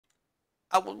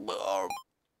I will.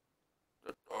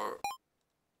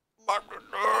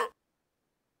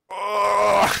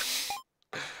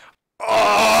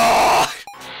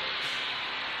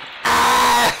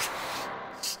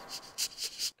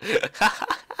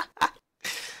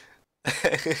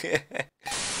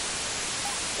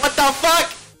 What the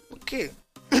fuck? Okay,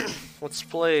 let's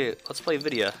play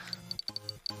video.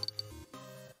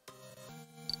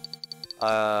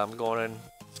 I'm going in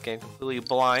this game completely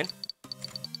blind.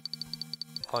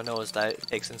 All I know is that it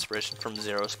takes inspiration from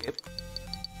Zero Escape,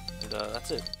 and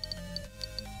that's it.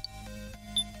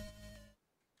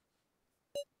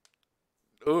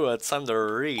 Ooh, it's time to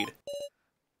read.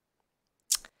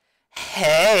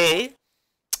 Hey.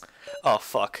 Oh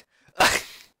fuck.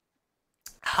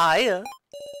 Hiya.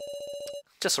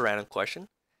 Just a random question,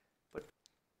 but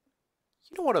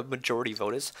you know what a majority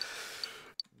vote is?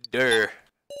 Durr.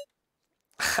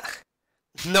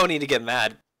 No need to get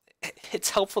mad.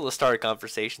 It's helpful to start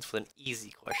conversations with an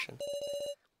easy question.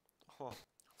 Oh,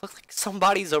 looks like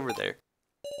somebody's over there.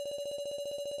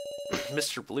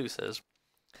 Mr. Blue says,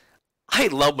 I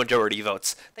love majority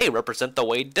votes. They represent the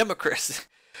way democracy...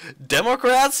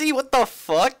 Democracy? What the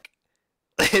fuck?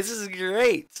 This is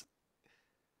great.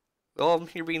 Well, I'm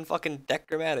here being fucking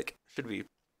decramatic. Should be.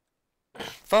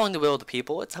 Following the will of the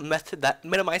people, it's a method that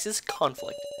minimizes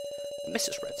conflict.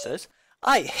 Mrs. Red says,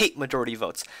 I hate majority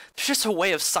votes. There's just a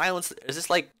way of silence. Is this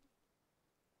like,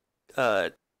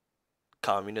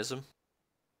 communism?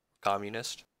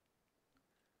 Communist?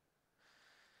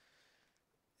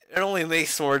 It only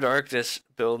makes more darkness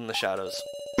build in the shadows.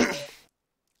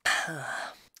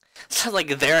 Sounds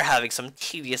like they're having some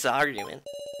tedious argument.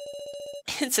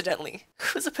 Incidentally,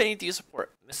 whose opinion do you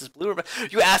support? Mrs. Blue or...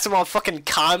 You asked him on fucking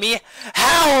commie?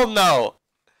 Hell no!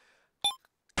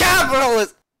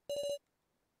 Capitalist!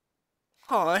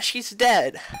 Aw, she's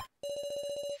dead.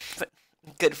 But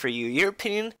good for you. Your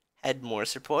opinion had more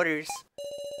supporters.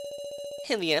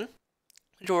 In the end,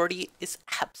 majority is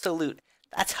absolute.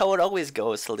 That's how it always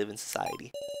goes to live in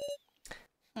society.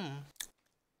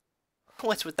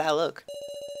 What's with that look?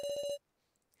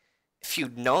 If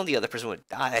you'd known the other person would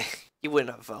die, you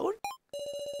wouldn't have voted?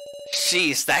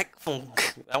 Jeez, that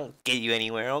won't get you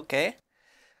anywhere, okay?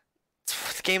 That's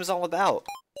what the game's all about.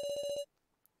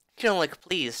 You don't look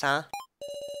pleased, huh?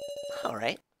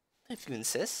 Alright, if you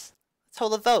insist, let's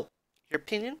hold a vote. Your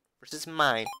opinion versus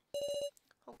mine.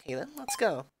 Okay then, let's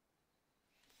go.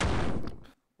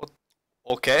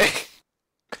 Okay.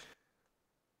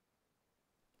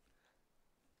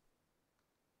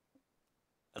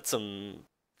 That's some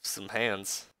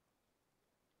hands.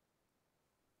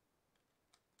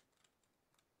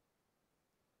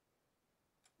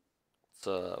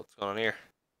 What's going on here?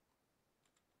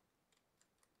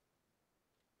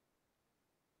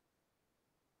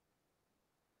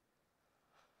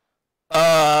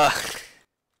 Oh.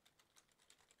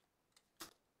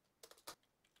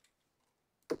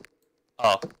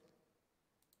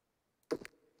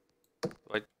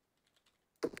 Wait.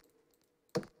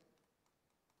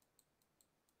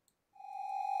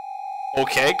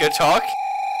 Okay, good talk.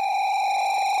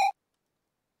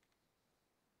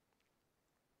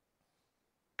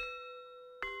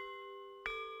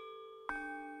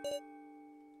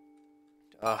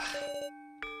 I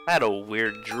had a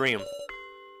weird dream.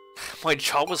 My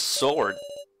jaw was sore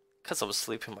because I was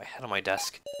sleeping my head on my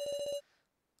desk.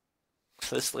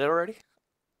 This late already?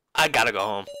 I gotta go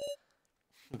home.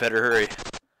 Better hurry.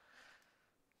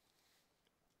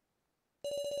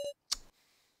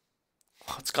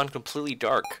 Oh, it's gone completely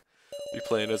dark. We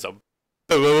playing as a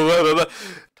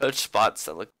touch spots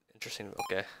that look interesting.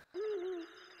 Okay.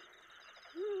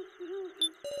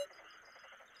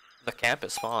 The camp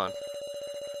is spawn.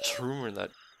 There's a rumor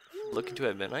that look into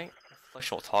at midnight,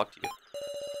 Reflection will talk to you.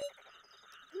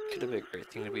 Could have been a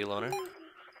great thing to be a loner.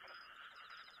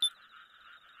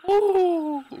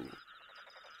 Ooh.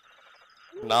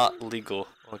 Not legal.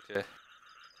 Okay.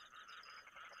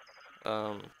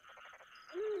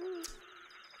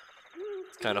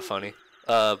 It's kind of funny.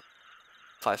 5-5.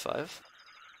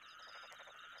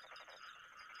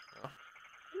 Oh.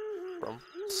 From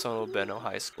Sono Beno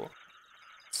High School.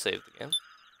 Save the game.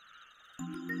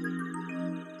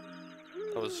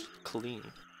 That was clean.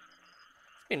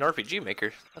 Hey, an RPG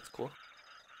maker. That's cool.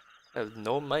 I have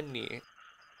no money.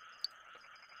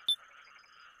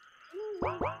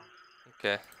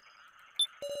 Okay.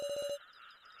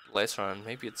 Lights are on.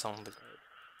 Maybe it's on the guard.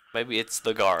 Maybe it's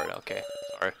the guard. Okay.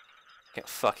 Sorry. Can't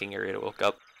fucking hear it. I woke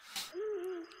up.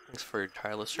 Thanks for your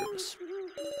tireless service.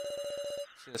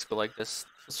 Seen this go like this.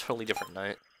 It's a totally different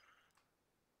night.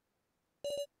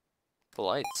 The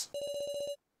lights.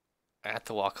 I have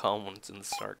to walk home when it's in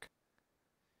the dark.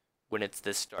 when it's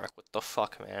this dark. What the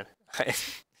fuck, man?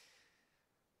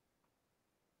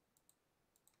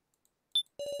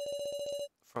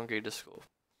 From grade to school.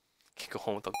 Can't go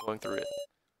home without going through it.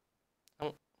 I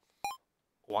don't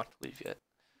want to leave yet.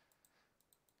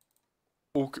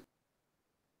 Okay.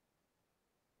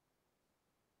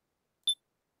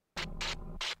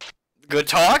 Good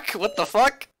talk? What the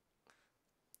fuck?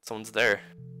 Someone's there.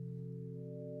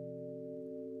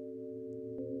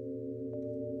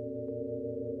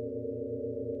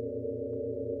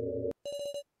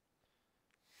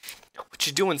 What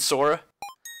you doing, Sora?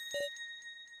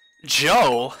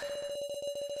 Joe?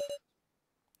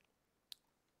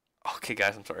 Okay,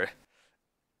 guys, I'm sorry.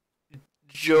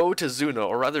 Joe Tazuno,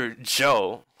 or rather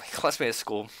Joe, my classmate at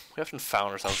school. We often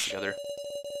found ourselves together.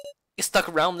 You stuck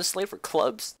around this late for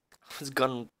clubs? I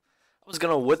was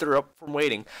gonna wither up from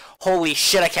waiting. Holy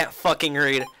shit, I can't fucking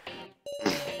read.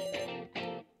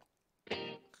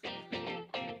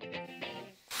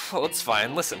 Well, it's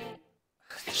fine. Listen,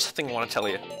 there's something I want to tell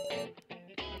you.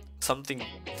 Something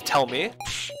to tell me?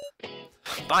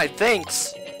 My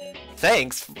thanks.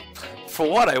 Thanks? For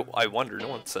what? I wonder. No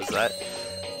one says that.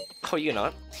 Oh, you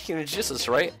not? You introduced us,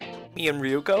 right? Me and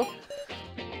Ryuko?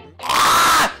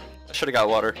 Ah! I should've got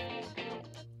water.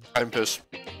 I'm pissed.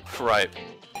 Right.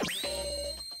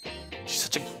 She's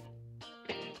such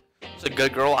a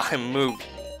good girl. I'm moved.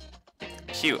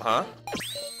 Cute, huh?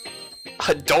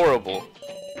 Adorable.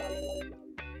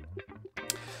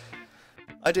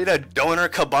 I did a doner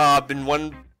kebab in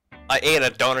one. I ate a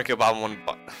doner kebab in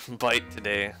one bite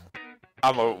today.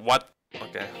 I'm a what?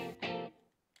 Okay.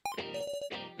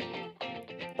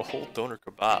 A whole doner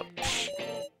kebab.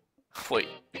 Wait,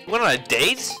 you went on a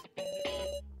date?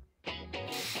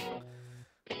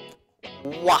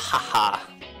 Wahaha.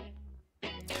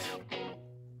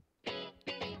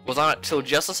 Was on it till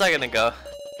just a second ago.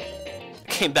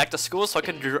 Came back to school so I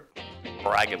could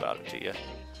brag about it to you.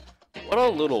 What a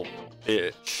little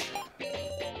bitch.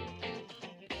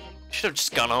 Should have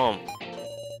just gone home.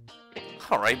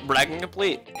 Alright, bragging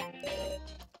complete.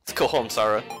 Let's go home,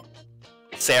 Sarah.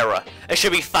 Sarah. It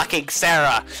should be fucking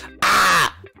Sarah.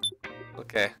 Ah!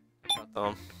 Okay.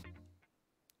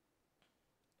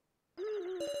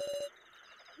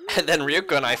 And then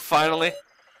Ryuko and I finally...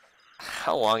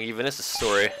 How long even is this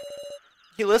story?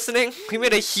 You listening? We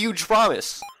made a huge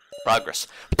promise. Progress.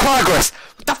 Progress!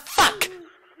 What the fuck?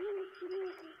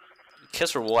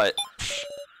 Kiss or what?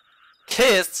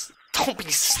 Kiss? Don't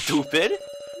be stupid.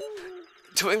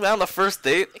 Doing that on the first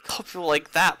date? They call people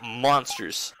like that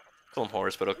monsters. Call them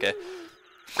whores, but okay.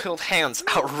 Cold hands.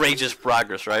 Outrageous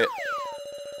progress, right?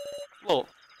 Little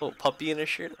puppy in a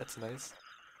shirt. That's nice.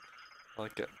 I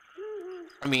like it.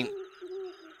 I mean,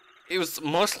 it was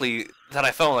mostly that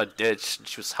I fell in a ditch and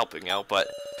she was helping out, but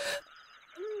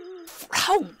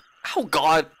how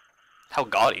gaudy,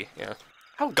 yeah.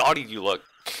 How gaudy do you look?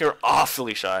 You're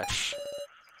awfully shy.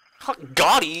 How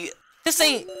gaudy? This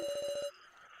ain't...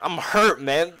 I'm hurt,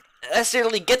 man. That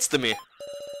seriously gets to me.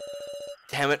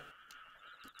 Damn it.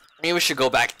 Maybe we should go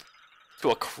back to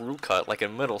a crew cut like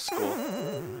in middle school.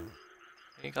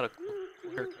 You got a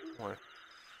cool haircut more.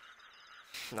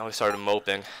 Now we started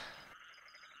moping.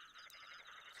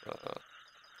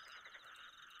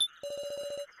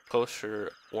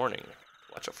 Poster warning.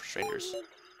 Watch out for strangers.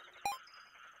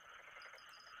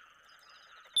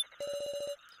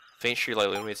 Faint street light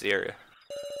illuminates the area.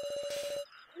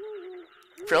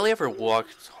 Barely ever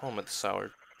walked home at this hour.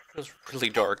 It was really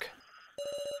dark.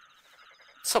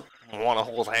 What's up? Wanna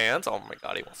hold hands? Oh my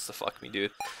god, he wants to fuck me,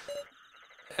 dude.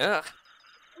 Yeah.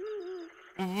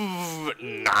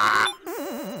 Nah.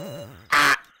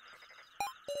 Ah.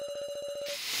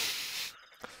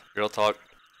 Real talk.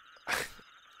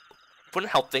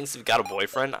 Wouldn't help things if you got a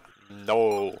boyfriend.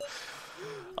 No.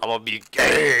 I'm gonna be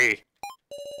gay.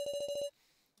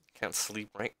 Can't sleep,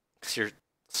 right? 'Cause you're a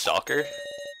stalker? Is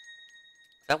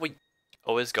that why you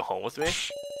always go home with me?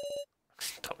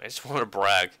 I just want to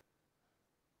brag.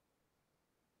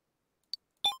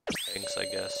 Thanks, I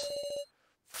guess.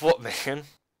 For what, man?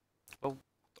 Oh, what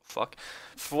the fuck?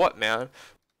 For what, man?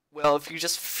 Well, if you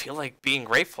just feel like being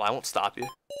grateful, I won't stop you.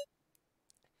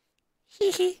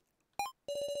 Hee.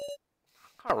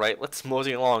 Alright, let's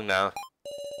mosey along now.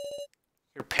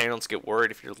 Your parents get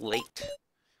worried if you're late.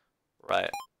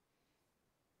 Right.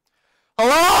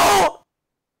 Hello?!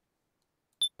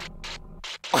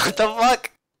 What the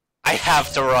fuck? I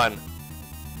have to run.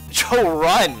 Joe,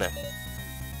 run!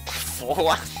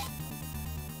 What?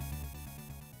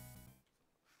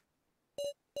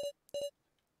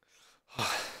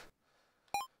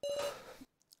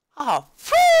 Oh,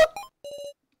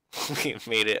 we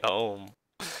made it home.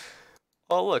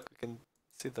 Oh, look, we can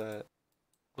see that.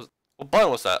 What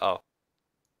button was that? Oh.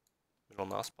 Middle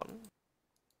mouse button?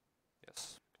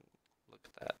 Yes. Look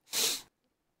at that.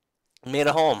 Made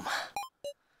it home.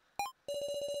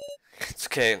 It's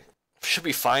okay. Should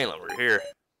be fine over here.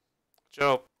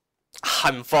 Joe.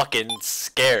 I'm fucking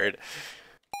scared.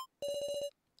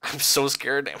 I'm so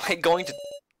scared. Am I going to...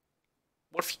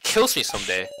 What if he kills me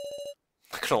someday?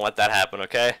 I'm not gonna let that happen,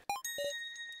 okay?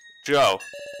 Joe.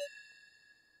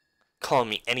 Call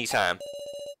me anytime.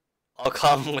 I'll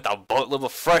come with a boatload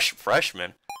of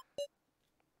freshmen.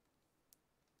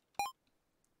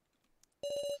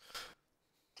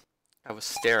 I was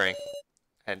staring,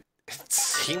 and it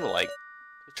seemed like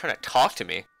he was trying to talk to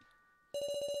me.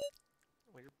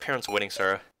 Were your parents waiting,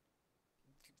 Sarah?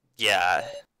 Yeah.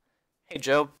 Hey,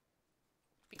 Joe.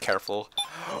 Be careful.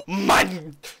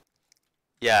 Man!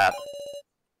 Yeah.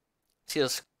 See you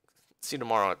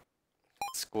tomorrow at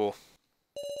school.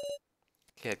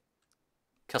 Yeah.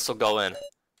 Guess we'll go in.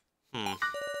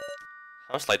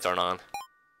 House lights aren't on.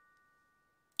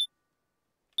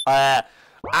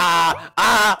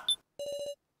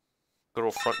 Good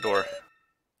old front door.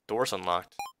 Door's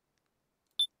unlocked.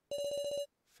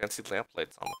 Fancy lamp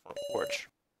lights on the front porch.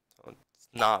 So it's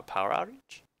not a power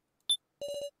outage?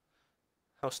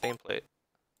 House nameplate.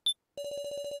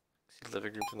 See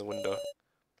living room from the window.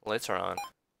 The lights are on.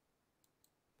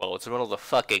 Well, it's the middle of the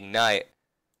fucking night.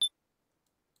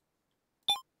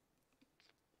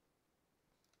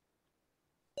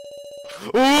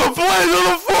 Oh, flies on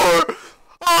the floor!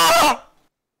 Ah!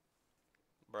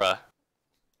 Bruh.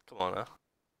 Come on now.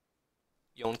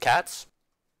 You own cats?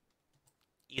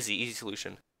 Easy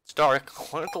solution. It's dark.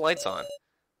 Why aren't the lights on?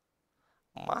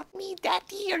 Mommy,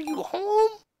 Daddy, are you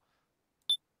home?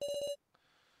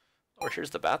 Oh, here's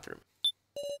the bathroom.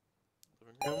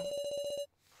 Living room?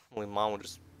 Only Mom would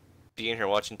just be in here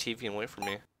watching TV and wait for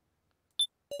me.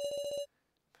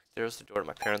 There's the door to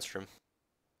my parents' room.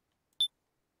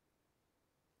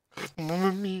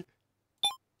 Mommy.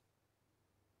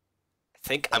 I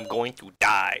think I'm going to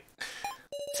die.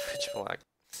 It's pitch black.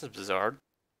 This is bizarre.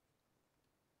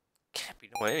 Can't be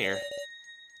no one in here.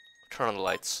 Turn on the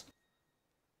lights.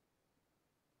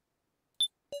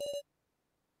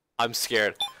 I'm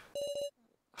scared.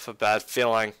 I have a bad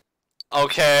feeling.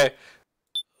 Okay.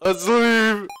 Let's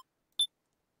leave.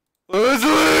 Let's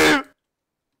leave.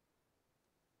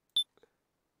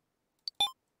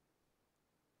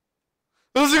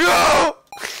 Let's go.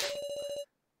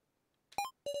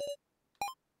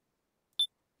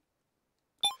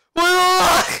 Where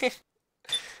am I?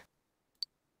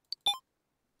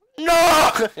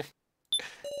 No!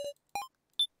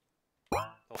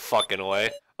 No fucking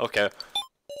way. Okay.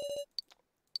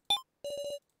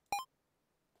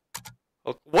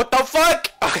 Oh, what the fuck?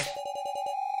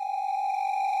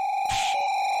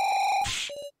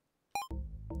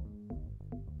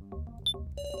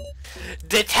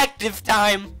 Detective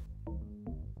time!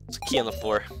 There's a key on the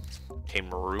floor. Okay,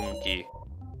 room key.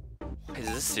 What is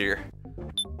this here?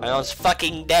 My mom's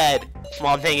fucking dead.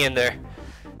 Mom, hang in there.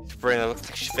 Sabrina looks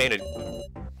like she fainted.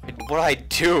 What'd I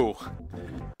do?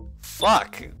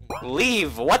 Fuck.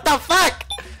 Leave. What the fuck?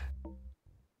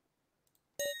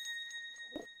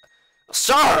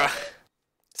 Sarah.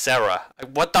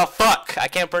 What the fuck? I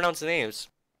can't pronounce the names.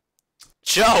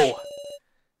 Joe.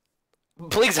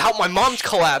 Please help, my mom's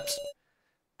collapsed.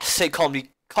 Say call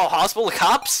hospital, the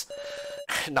cops?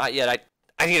 Not yet,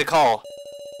 I need a call.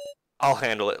 I'll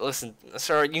handle it. Listen,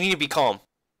 Sarah, you need to be calm.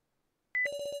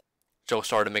 Joe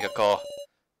started to make a call.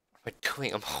 What am I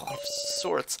doing? I'm all of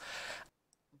sorts.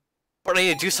 But I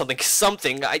need to do something.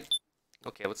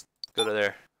 Okay, let's go to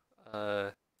there.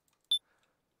 Do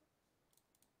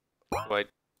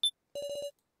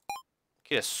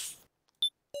yes.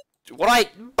 Bro!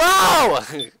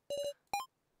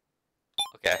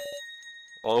 Okay.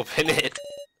 I'll open it.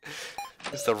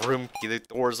 It's the room key. The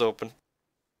door's open.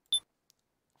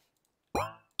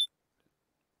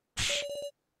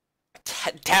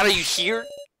 Dad, are you here?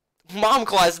 Mom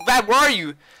class, Dad, where are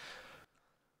you?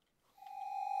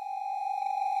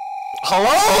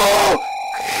 Hello?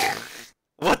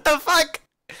 What the fuck?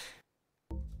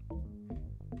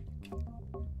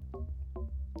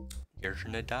 You're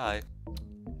gonna die.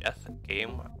 Death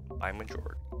game by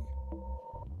majority.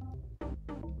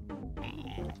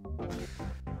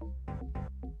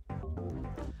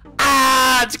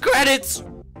 Ah, it's credits!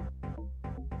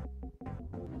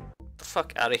 The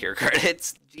fuck out of here,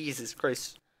 credits. Jesus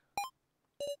Christ.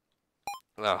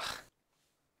 Ugh.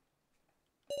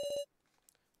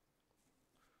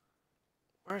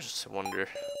 Where's this, I wonder?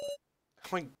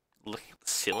 Am I looking at the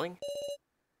ceiling?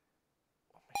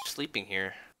 Why am I sleeping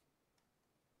here?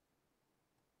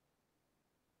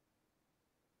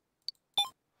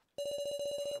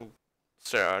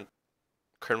 Sarah,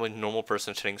 currently normal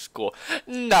person attending school.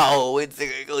 No, it's a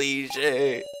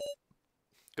cliche.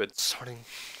 Good, starting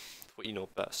with what you know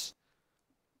best.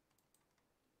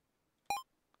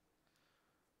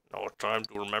 No time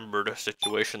to remember the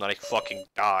situation that I fucking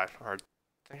died. Or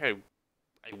I think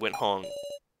I went home.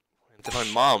 And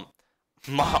then my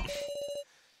mom.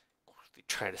 I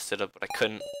tried to sit up, but I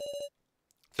couldn't.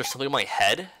 Is there something in my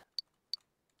head?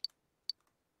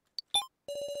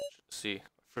 Let's see,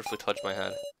 firstly touch my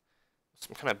head.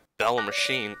 Some kind of bell or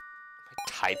machine. Am I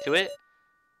tied to it?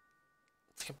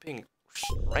 It's like I'm being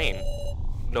restrained.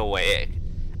 No way.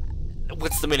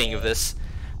 What's the meaning of this?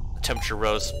 The temperature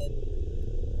rose.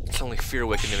 It's only fear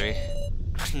awakened in me.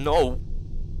 No.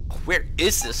 Where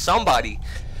is this? Somebody.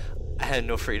 I had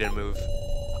no freedom to move.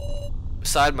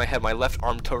 Beside my head, my left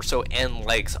arm, torso, and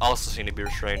legs also seemed to be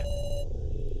restrained.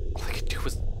 All I could do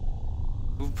was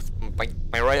move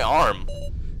my right arm.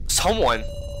 Someone.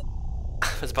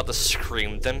 I was about to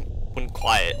scream, then went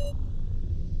quiet.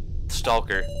 The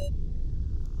stalker.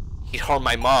 He'd harmed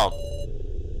my mom.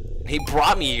 And he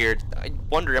brought me here. I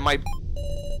wonder, am I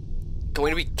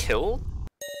going to be killed?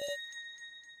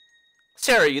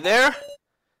 Sarah, you there?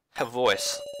 Have a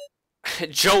voice.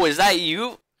 Joe, is that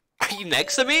you? Are you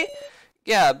next to me?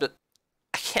 Yeah, but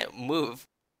I can't move.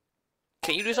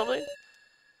 Can you do something?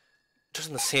 Just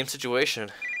in the same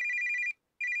situation.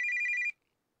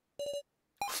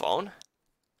 Phone?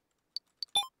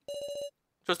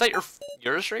 So is that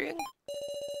yours ringing?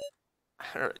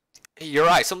 You're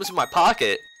right, something's in my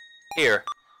pocket. Here.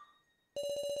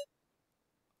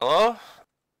 Hello?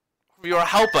 You are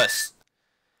help us.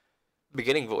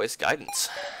 Beginning voice guidance.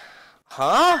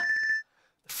 Huh?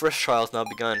 The first trial has now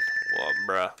begun. Whoa,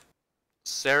 bruh.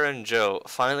 Sarah and Joe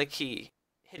find the key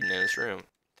hidden in his room.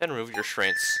 Then remove your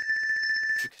restraints.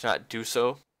 If you cannot do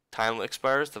so, time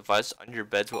expires, the device under your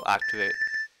beds will activate.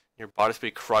 Your bodies will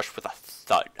be crushed with a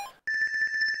thud.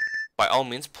 By all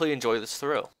means, please enjoy this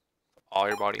thrill. All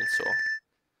your body and soul.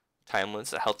 Time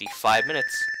limits a healthy 5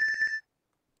 minutes.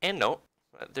 And note,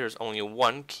 there's only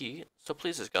one key, so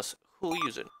please discuss who will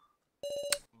use it.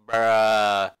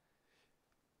 Bruh.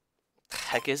 The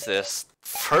heck is this?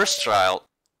 First trial?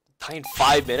 Die in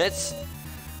 5 minutes?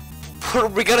 What are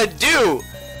we gonna do?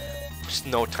 There's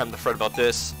no time to fret about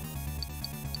this.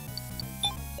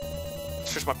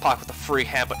 Searched my pocket with a free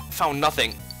hand, but found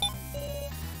nothing.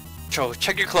 Joe,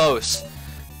 check your clothes.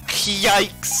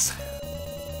 Yikes!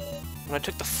 When I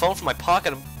took the phone from my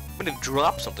pocket, I'm gonna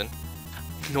drop something.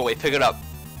 No way, pick it up.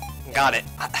 Got it.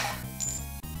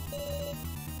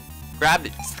 Grabbed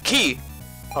it. It's the key.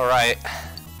 Alright.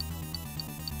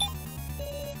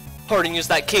 Harding use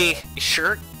that key. You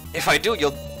sure? If I do,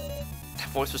 you'll... That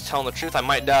voice was telling the truth. I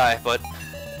might die, but...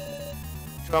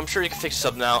 Joe, I'm sure you can fix this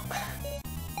up now.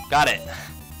 Got it.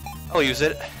 I'll use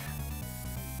it.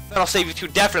 That'll save you two,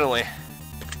 definitely.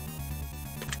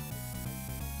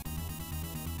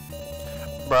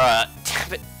 Bruh.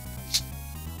 Damn it.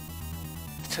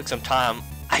 It took some time.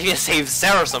 I need to save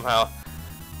Sarah somehow.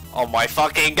 Oh my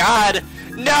fucking god!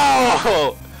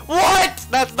 No! What?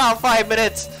 That's not 5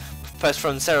 minutes! Best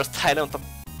friend Sarah's tied up with the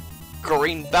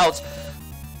green belts.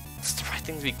 It's the right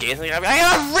thing to be gazing at. I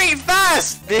gotta read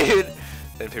fast! Dude!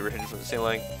 Then paper hidden from the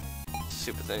ceiling.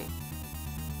 Stupid thing.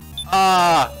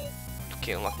 Ah! I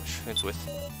can't unlock my strings with.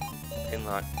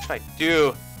 Pinlock. What should I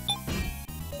do?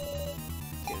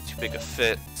 Getting too big a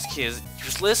fit. This key is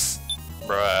useless?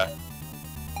 Bruh.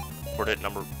 Coordinate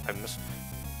number. I missed.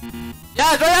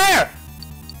 Yeah, it's right there!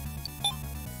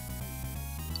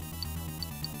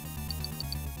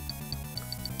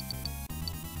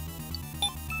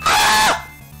 Ah!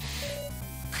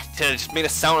 I did it, just made a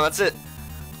sound and that's it.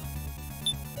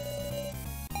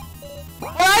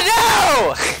 What do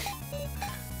I do?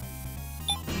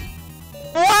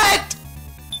 What?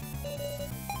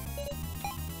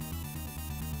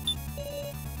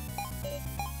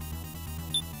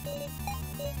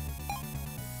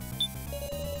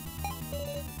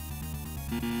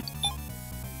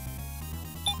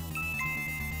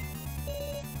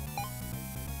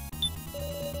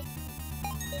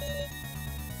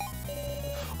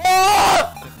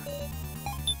 Ah!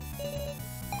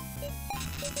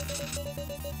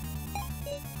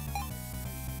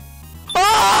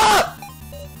 Ah!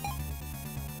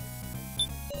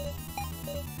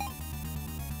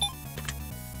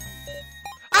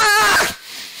 Ah!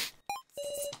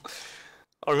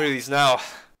 I'll read these now.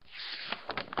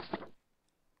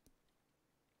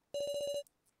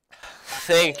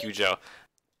 Thank you, Joe.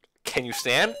 Can you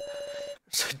stand?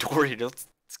 There's a door here. Let's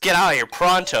get out of here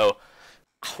pronto.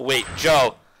 Oh, wait,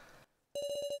 Joe.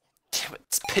 Damn it,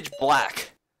 it's pitch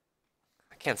black.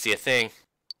 I can't see a thing.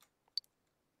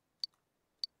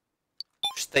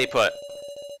 Stay put.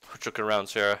 We're joking around,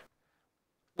 Sarah.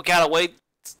 We gotta wait.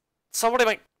 Somebody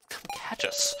might come catch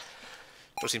us.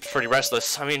 Joe seems pretty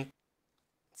restless. I mean,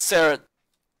 Sarah,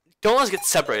 don't let us get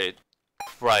separated.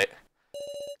 Right.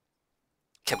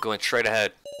 Kept going straight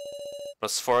ahead.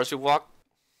 But as far as we walk,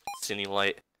 I don't see any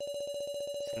light.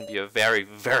 It's gonna be a very,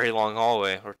 very long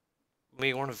hallway. Or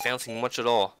we weren't advancing much at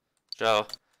all. Joe.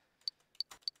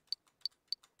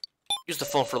 Use the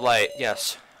phone for light,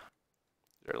 yes.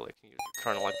 Really, can you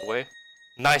turn to light the way?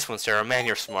 Nice one, Sarah. Man,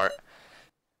 you're smart.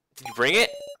 Did you bring it?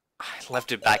 I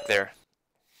left it back there.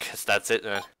 Guess that's it,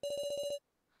 then.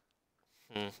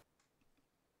 Can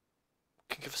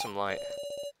give us some light.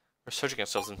 We're searching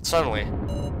ourselves, and suddenly...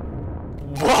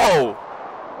 Whoa!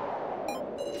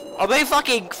 Are they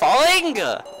fucking falling?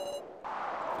 Yep!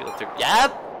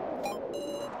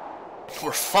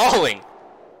 We're falling!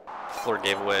 The floor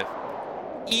gave away.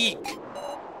 Eek!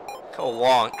 How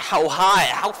long? How high?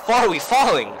 How far are we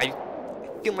falling? I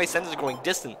feel my senses are going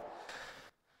distant.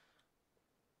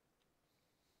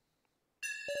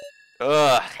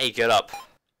 Ugh, hey, get up.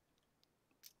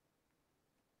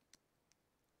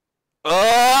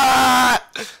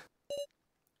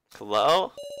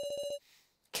 Hello?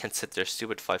 Can't sit there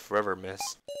stupefied forever, miss.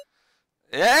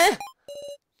 Eh?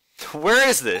 Where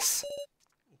is this?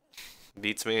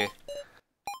 Beats me.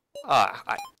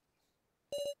 I'm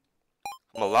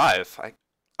alive.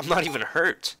 I'm not even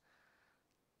hurt.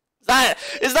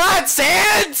 Is that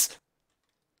Sans?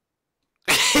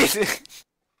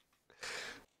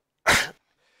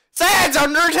 Sans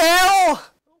Undertale?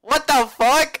 What the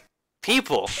fuck?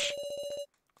 People.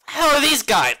 How are these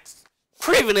guys?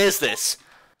 Where even is this?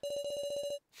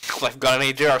 I've got an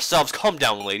idea ourselves. Calm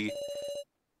down, lady.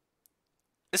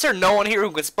 Is there no one here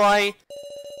who can spy?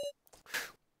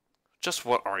 Just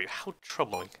what are you? How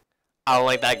troubling. I don't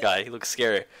like that guy. He looks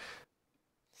scary. He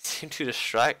seemed too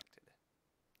distracted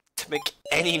to make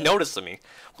any notice of me.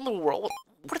 What in the world?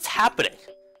 What is happening?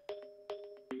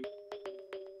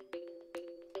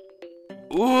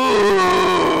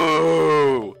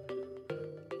 Ooh!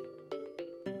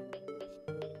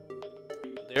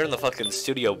 They're in the fucking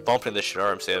studio bumping this shit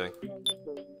I'm saving.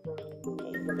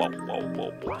 Whoa, whoa,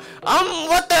 whoa, whoa.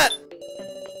 What the?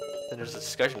 Then there's a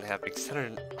discussion happening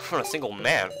centered on a single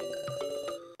man.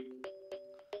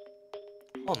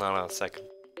 Hold on a second.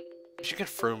 We should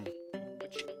confirm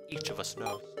which each of us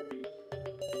knows.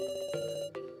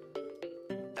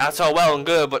 That's all well and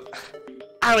good, but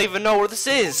I don't even know where this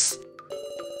is.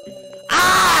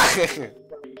 Ah!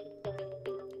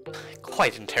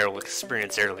 Quite a terrible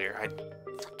experience earlier. I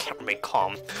can't remain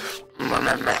calm.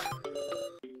 I'm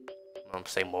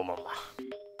saying mama.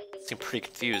 Seem pretty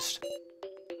confused.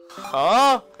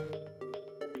 Huh?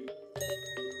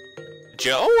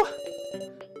 Joe?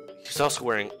 He's also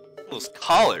wearing those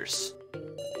collars.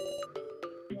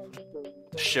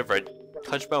 Shiver, I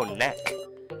touched my own neck.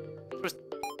 There's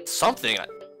something.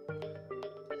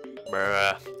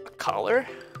 A collar?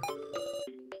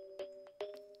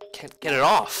 Can't get it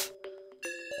off.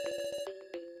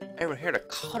 I ever heard a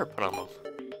collar put on them.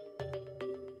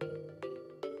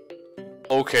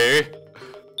 Okay.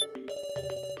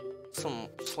 Some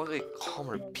slightly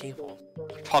calmer people.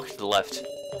 Talking to the left.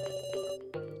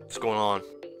 What's going on?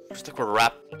 Looks like we're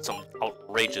wrapped in some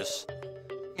outrageous.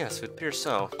 Yes, it appears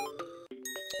so.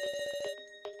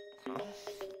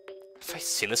 Have I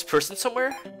seen this person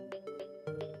somewhere?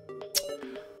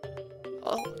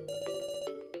 Oh.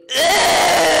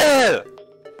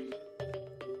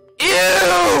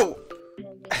 Ew!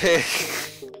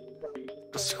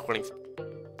 Just running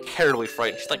terribly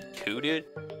frightened. She's like, "Two, dude?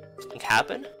 Something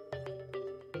happened?"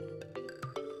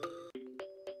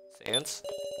 Sans?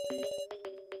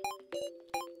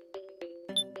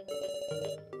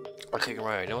 Okay,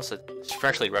 right. I noticed that she's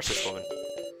actually a restless woman.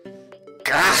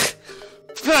 Gah!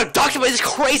 I'm gonna document these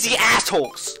crazy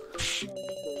assholes!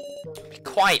 Be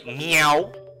quiet,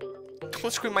 meow!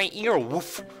 Don't scream my ear,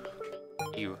 woof!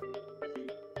 You.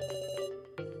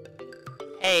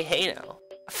 Hey now.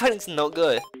 Fighting's no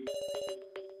good. I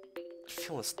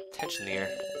feel this tension in the air.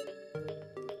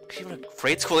 Even a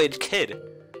grade school age kid.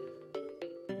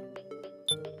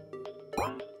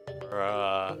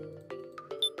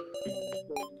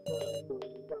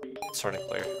 It's starting to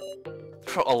clear.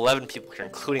 There are 11 people here,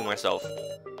 including myself.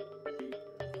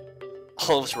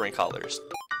 All of us wearing collars.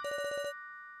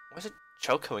 Why is it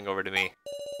Joe coming over to me?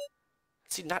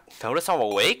 Does he not notice I'm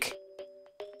awake?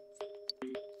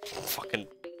 Fucking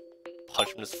punch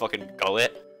him in his fucking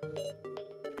gullet.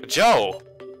 Joe!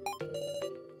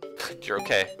 You're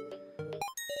okay.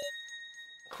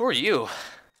 Who are you?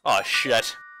 Oh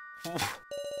shit. What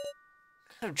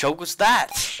kind of joke was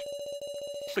that?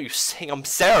 What are you saying? I'm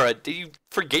Sarah. Did you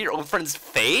forget your own friend's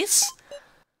face?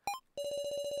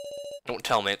 Don't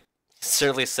tell me. He's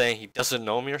certainly saying he doesn't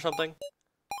know me or something?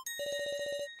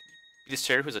 You just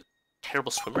Sarah who's a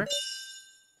terrible swimmer?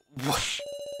 What?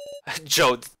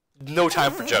 Joe, no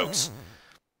time for jokes.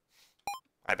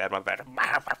 My bad, my bad.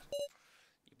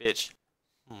 You bitch.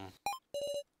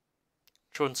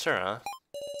 Joe and Sarah, huh?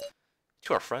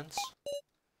 You are friends?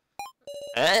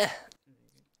 Eh?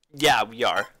 Yeah, we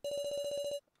are.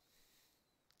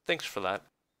 Thanks for that.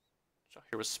 Joe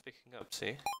here was speaking up,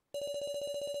 see?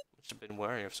 Must have been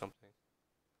wary of something.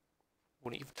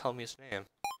 Wouldn't even tell me his name.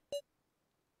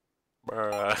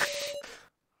 Bruh.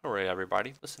 Alright,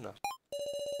 everybody, listen up.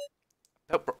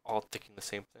 I bet we're all thinking the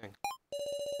same thing.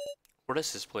 What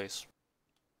is this place?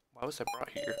 Why was I brought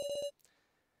here?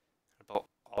 About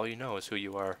all you know is who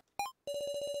you are.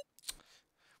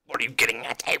 What are you getting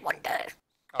at, I wonder?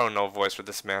 I don't know a voice for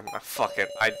this man. Fuck it.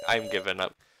 I'm giving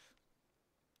up.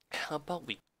 How about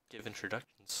we give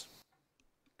introductions?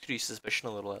 Could use suspicion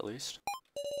a little at least.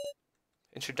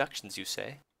 Introductions, you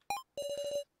say?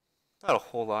 Not a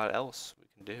whole lot else we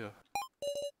can do.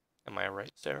 Am I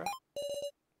right, Sarah?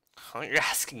 Huh, you're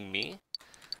asking me?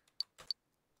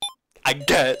 I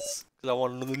guess, because I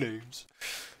want to know the names.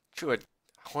 True, I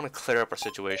want to clear up our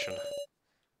situation.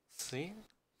 See?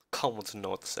 Calm wants to know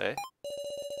what to say.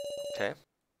 Okay.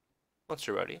 Once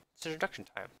you're ready, it's introduction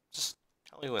time. Just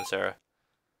tell me when, Sarah.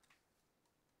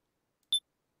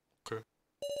 Okay.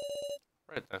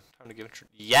 Right then, time to give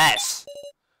Yes!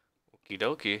 Okie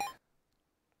dokie.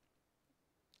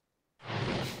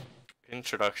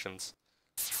 Introductions.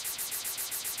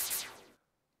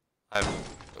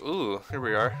 Ooh, here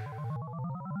we are.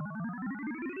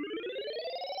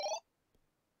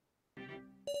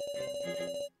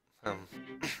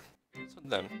 So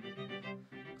then,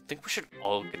 I think we should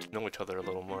all get to know each other a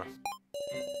little more.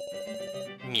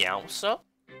 Meow, so?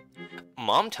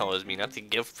 Mom tells me not to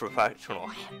give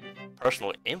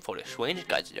personal info to strange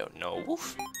guys I don't know.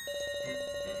 Woof.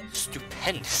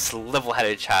 Stupendous,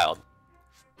 level-headed child.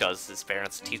 Does his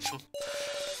parents teach him?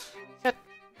 Yet,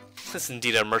 this is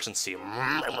indeed an emergency.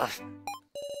 Gonna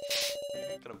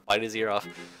bite his ear off.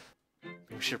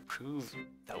 We should prove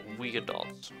that we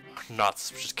adults are not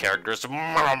suspicious characters.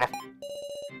 Wow,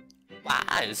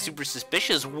 super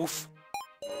suspicious. Woof.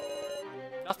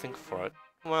 Nothing for it.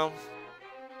 Well,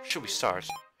 should we start?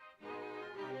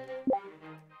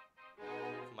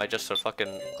 Might just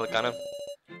fucking click on him.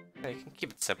 Yeah, you can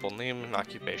keep it simple. Name and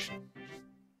occupation.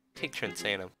 Take turns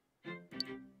saying them.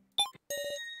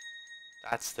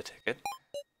 That's the ticket.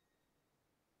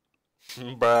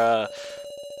 Bruh.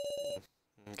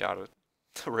 Got it.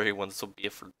 The ready ones will be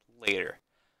it for later.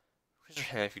 Raise your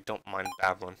hand if you don't mind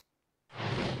babbling.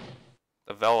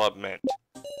 Development.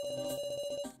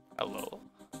 Hello.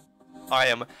 I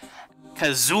am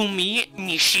Kazumi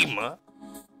Nishima.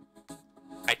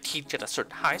 I teach at a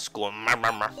certain high school.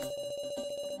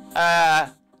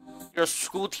 You're a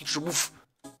school teacher. Woof.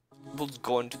 We'll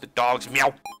go into the dogs.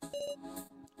 Meow.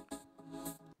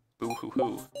 Boo hoo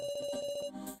hoo.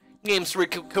 Name's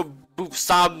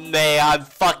Rikubusame. I'm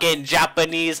fucking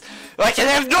Japanese. I can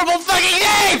have normal fucking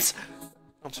names!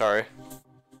 I'm sorry.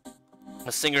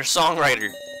 A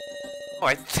singer-songwriter. Oh,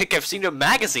 I think I've seen your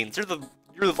magazines.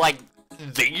 You're like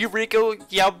the Riko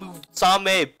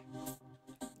Yabusame.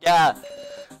 Yeah.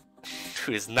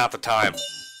 It is not the time.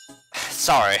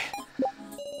 Sorry.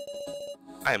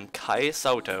 I am Kai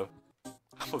Soto.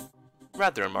 I'm a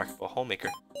rather remarkable homemaker.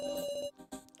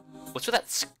 What's with that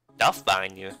stuff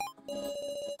behind you?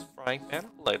 Frying pan,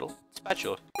 ladle,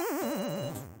 spatula.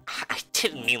 I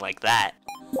didn't mean like that.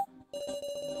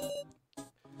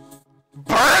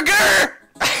 Burger!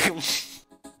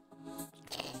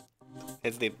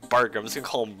 His name Burger. I'm just gonna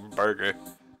call him Burger.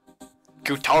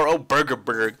 Gutaro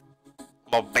Burger.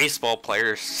 I'm a baseball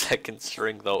player, second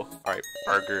string though. Alright,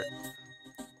 Burger.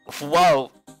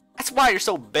 Whoa! That's why you're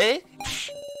so big?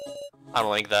 I don't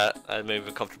like that. That made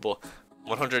me comfortable.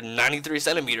 193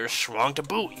 centimeters, strong to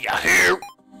boot. Yahoo!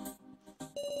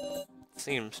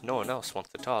 Seems no one else wants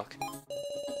to talk.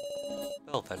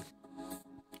 Well then,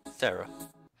 Sarah,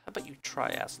 how about you try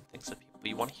asking things to people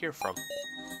you want to hear from?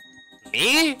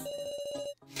 Me?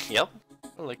 Yep,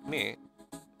 like me.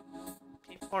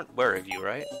 People aren't wary of you,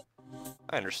 right?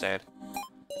 I understand.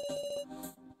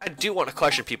 I do want to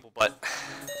question people, but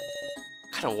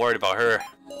I'm kind of worried about her.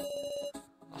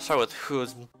 I'll start with who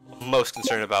is most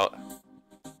concerned about.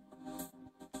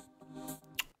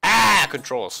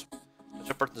 Controls. Touch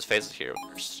a person's face here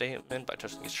with your statement by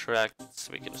touching his track.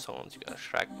 So we can someone's you gotta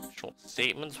track control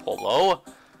statements. Hello?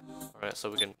 Alright, so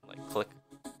we can like click.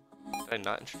 Did I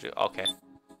not introduce? Okay.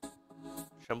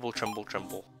 Tremble, tremble,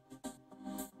 tremble.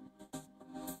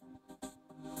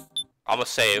 I'ma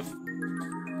save.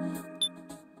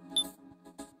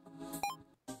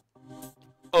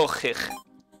 Oh, I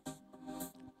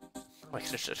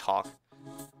can just talk.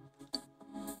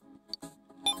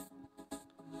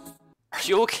 Are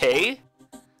you okay?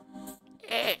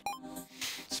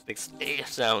 This makes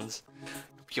sounds.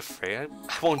 Don't be afraid.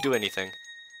 I won't do anything.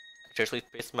 I gently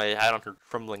placed my hat on her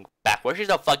trembling back. Why she's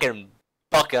a fucking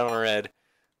bucket on her head?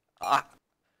 Ah.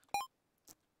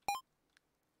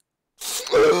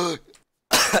 That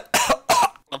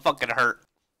fucking hurt.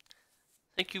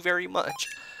 Thank you very much.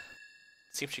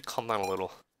 See if she calmed down a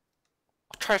little.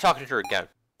 I'll try talking to her again.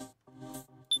 I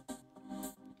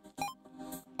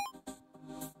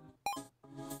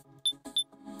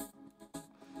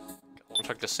want to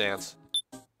check the sands.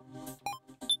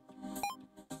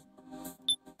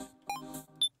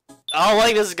 I don't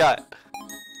like this guy.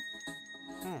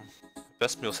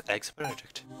 Best meal's eggs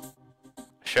Benedict.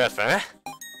 Chef, eh?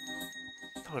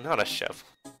 No, not a chef,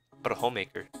 but a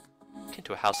homemaker. Akin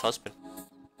to a house husband.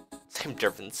 Same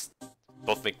difference.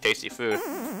 Both make tasty food.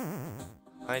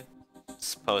 I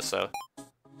suppose so. I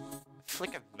feel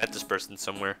like I've met this person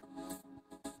somewhere.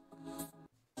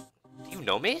 Do you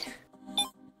know me?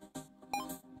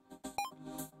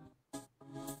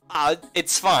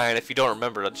 It's fine if you don't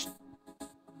remember. Just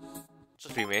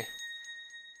be me.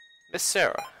 Miss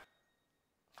Sarah.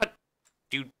 What?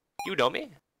 Do you know me?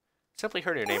 Simply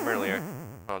heard your name earlier.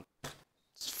 Oh,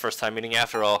 it's the first time meeting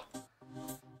after all.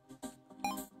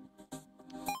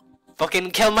 Fucking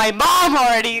kill my mom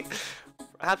already!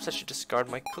 Perhaps I should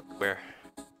discard my cookware.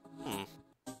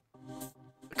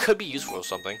 It could be useful or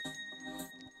something.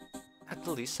 At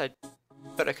the least, I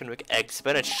bet I can make eggs.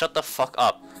 Bennett, shut the fuck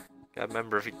up. Gotta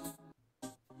remember if you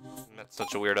met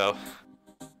such a weirdo.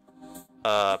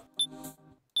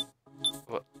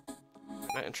 What?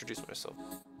 Can I introduce myself?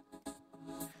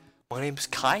 My name's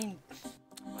Kind.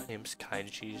 My name's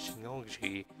Kainji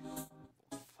Shinongji.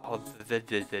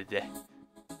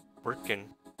 Working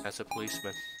as a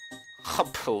policeman. A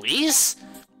police?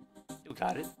 You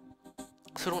got it.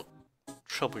 So don't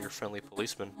trouble your friendly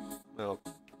policeman. Well,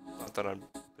 not that I'm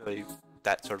really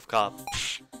that sort of cop.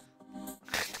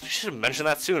 You should have mentioned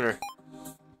that sooner.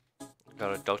 I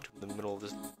got abducted in the middle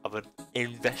of an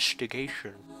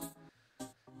investigation.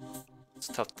 It's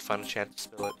tough to find a chance to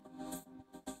spill it.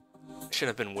 I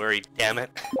shouldn't have been worried, damn it.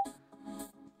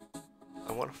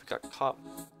 I wonder if we got caught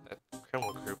at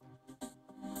criminal group.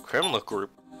 Criminal group?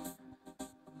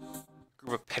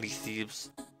 Group of petty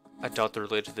thieves. I doubt they're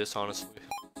related to this, honestly.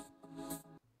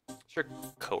 Is your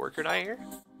coworker not here?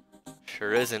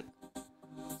 Sure isn't.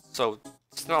 So,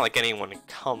 it's not like anyone can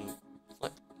come.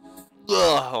 Like,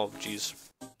 oh, jeez.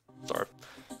 Sorry.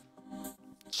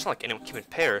 It's not like anyone came in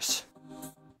pairs.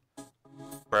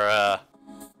 Bruh.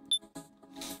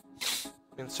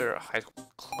 Me and Sarah are high school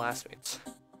classmates.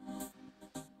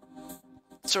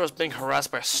 Sarah was being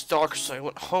harassed by a stalker, so I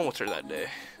went home with her that day.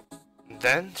 And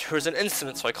then there was an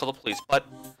incident, so I called the police, but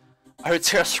I heard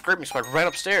Sarah screaming, so I ran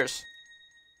upstairs.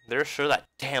 There's sure that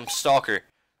damn stalker.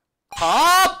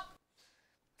 Huh?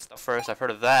 It's the first I've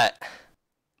heard of that.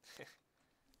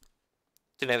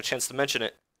 Didn't have a chance to mention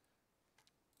it.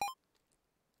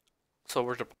 So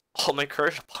we're to all my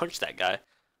courage to punch that guy.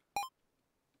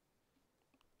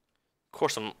 Of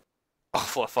course, I'm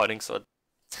awful at fighting, so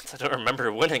since I don't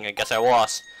remember winning, I guess I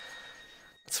lost.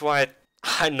 That's why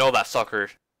I know that stalker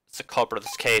is the culprit of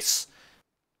this case.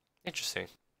 Interesting.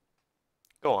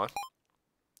 Go on.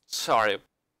 Sorry,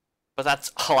 but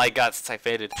that's all I got since I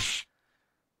faded.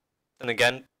 Then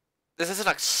again, this isn't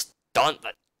a stunt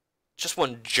that just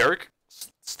one jerk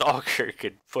stalker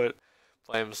could put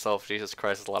by himself. Jesus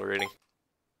Christ, that's a lot of reading.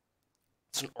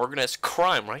 It's an organized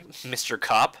crime, right, Mr.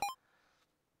 Cop?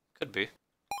 Could be.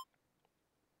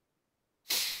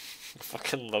 I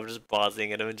fucking love just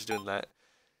pausing at him and just doing that.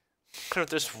 What if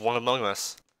there's one among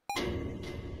us?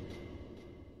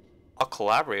 A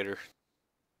collaborator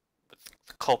with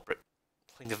the culprit,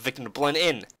 playing the victim to blend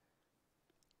in.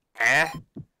 Eh?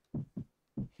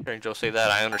 Hearing Joe say that,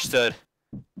 I understood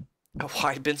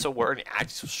why he'd been so worried and acting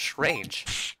so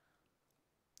strange.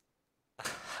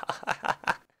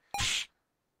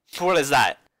 What is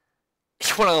that?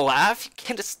 You wanna laugh? You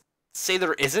can't just say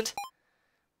there isn't?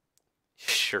 You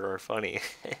sure are funny.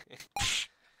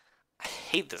 I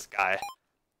hate this guy.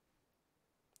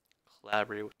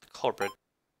 Collaborate with the culprit.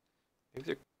 Maybe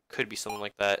there could be something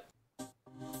like that.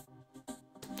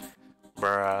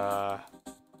 Bruh.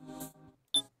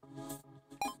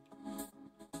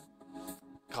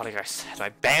 God, like I said, my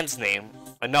band's name.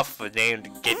 Enough of a name to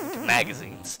get into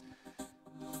magazines.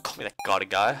 Call me that gaudy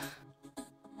guy.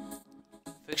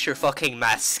 Fix your fucking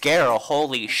mascara,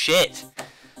 holy shit.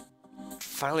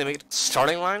 Finally make it to the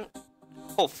starting line?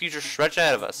 Whole future stretch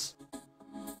ahead of us.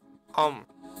 Does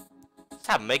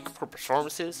that make for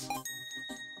performances?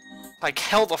 Like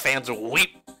hell the fans will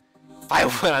weep if I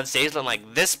went on stage and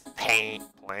like this plane.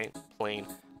 I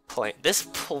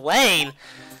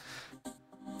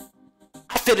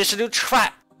finished a new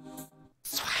track.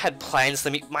 So I had plans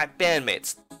to meet my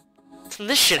bandmates. And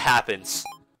this shit happens.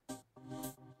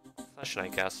 Session, I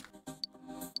guess.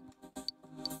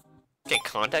 Can't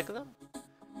contact them?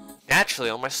 Naturally,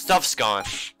 all my stuff's gone.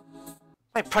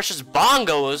 My precious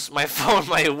bongos, my phone,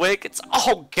 my wig, it's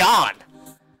all gone.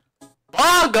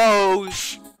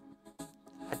 Bongos!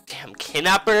 God damn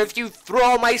kidnapper, if you throw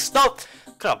all my stuff,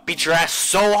 gonna beat your ass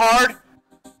so hard.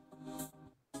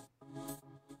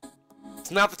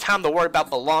 It's not the time to worry about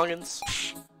belongings.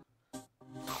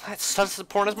 That stuff's as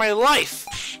important as my life.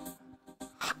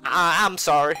 I'm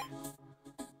sorry.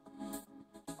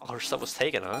 All her stuff was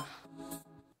taken, huh?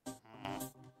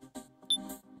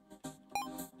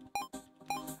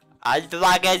 I did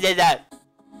that.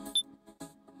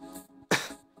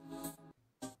 That's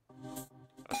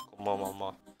cool,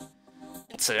 mama.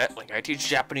 Incidentally, I teach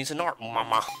Japanese and art,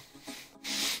 mama.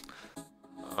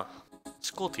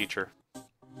 School teacher.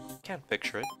 Can't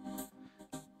picture it.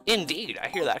 Indeed, I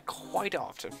hear that quite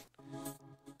often.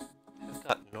 I've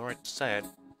got no right to say it,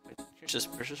 but you're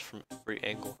suspicious from every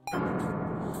angle.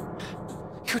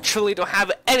 You truly don't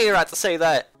have any right to say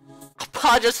that.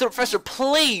 Apologize to the professor,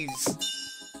 please!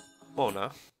 Whoa,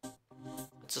 no.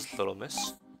 It's just little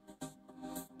miss.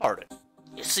 Pardon.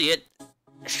 You see it?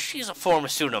 She's a former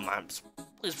student of mine.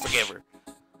 Please forgive her.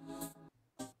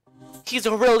 He's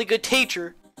a really good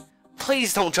teacher.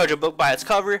 Please don't judge a book by its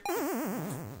cover.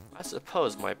 I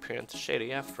suppose my appearance is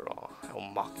shady after all. How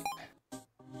mocking.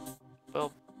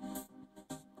 Well,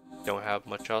 don't have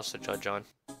much else to judge on.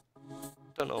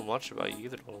 Don't know much about you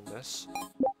either, little miss.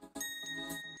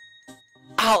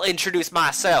 I'll introduce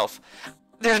myself.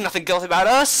 There's nothing guilty about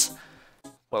us.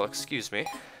 Well, excuse me.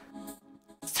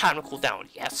 It's time to cool down,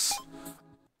 yes.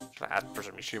 Should I ask for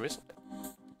some issues?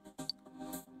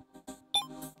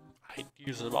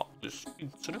 Ideas about this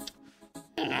incident?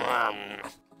 I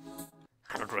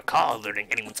don't recall learning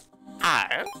anyone's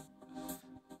eye.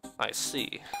 I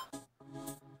see.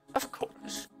 Of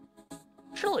course.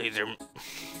 Surely there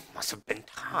must have been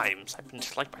times I've been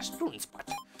disliked by students, but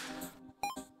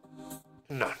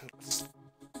none.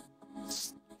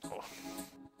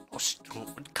 No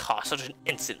student would cause such an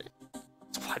incident.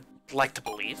 That's what I'd like to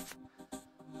believe.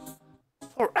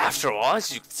 For after all,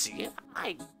 as you can see,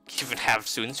 I even have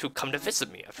students who come to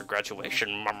visit me after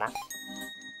graduation, mama.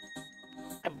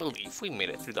 I believe we made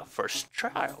it through the first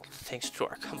trial, thanks to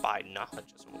our combined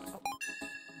knowledge as well.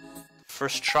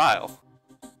 First trial?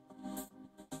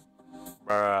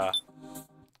 I'm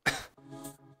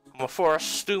a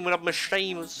forest student of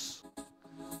machines.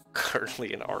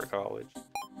 Currently in our college.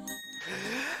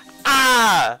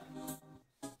 Ah!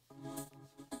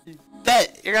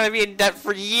 Bet you're gonna be in debt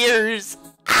for years.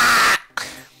 Ah!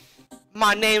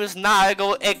 My name is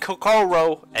Naigo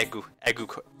Egokoro.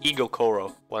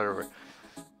 Egokoro. Whatever.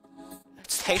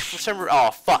 It's takes for some.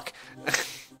 Oh, fuck.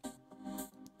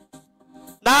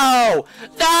 No!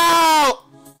 No!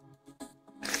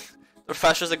 The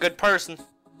professor's a good person.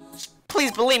 Just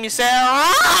please believe me,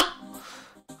 Sarah.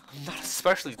 I'm not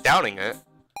especially doubting it.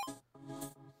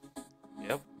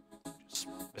 Yep. Just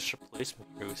Mr. Policeman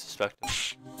who was suspected.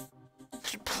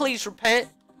 Please repent.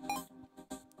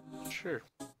 Sure.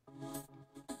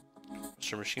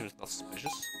 Mr. Machine is not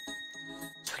suspicious.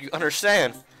 So you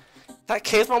understand. That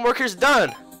case my work is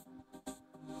done.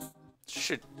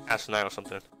 Should ask 9 or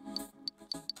something.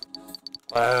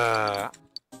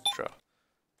 Sure.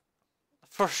 The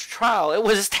first trial, it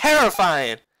was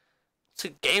terrifying. It's a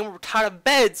game where we're tired of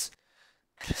beds.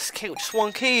 And escape with just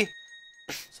one key.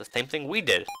 It's the same thing we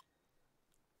did.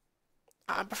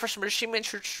 Professor Machine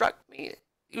struck me.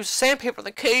 Used sandpaper on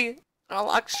the key and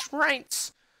unlocked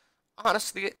strengths.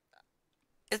 Honestly,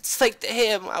 it's thanks to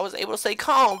him I was able to stay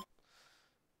calm.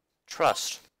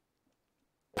 Trust.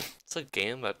 It's a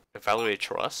game that evaluates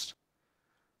trust.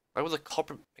 Why would the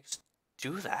culprit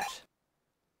do that?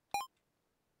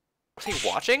 Are they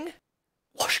watching?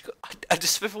 Watch a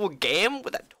despicable game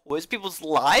that toys people's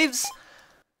lives?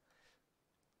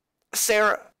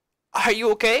 Sarah, are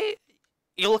you okay?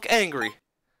 You look angry.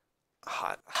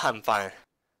 I'm fine.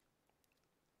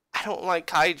 I don't like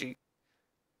kaiji.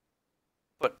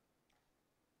 But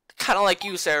kind of like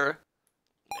you, Sarah.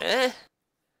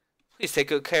 Please take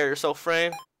good care of yourself,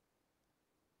 Frame.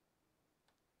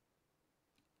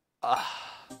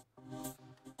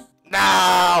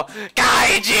 No!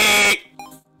 Kaiji!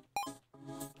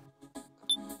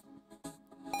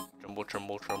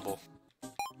 tremble, tremble.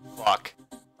 Fuck.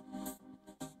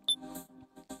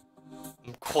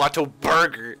 Quato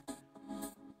Burger.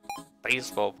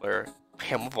 Baseball player.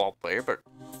 I'm a ball player, but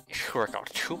you work out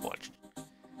too much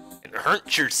and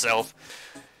hurt yourself.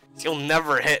 You'll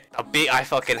never hit a beat. I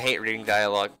fucking hate reading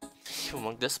dialogue.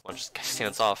 Among this bunch, this guy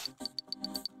stands off.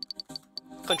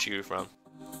 What country are you from?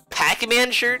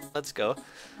 Pac-Man shirt? Let's go.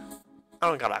 I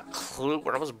don't got a clue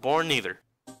where I was born either.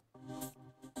 I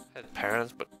had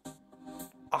parents, but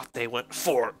off they went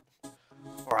for it.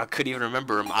 Or I couldn't even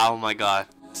remember him. Oh my god.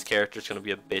 This character's gonna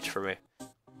be a bitch for me.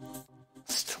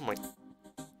 Still my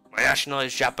nationality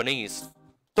is Japanese.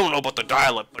 Don't know about the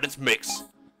dialect, but it's mixed.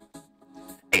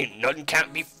 Ain't nothing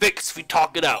can't be fixed if we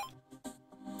talk it out.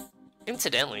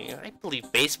 Incidentally, I believe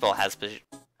baseball has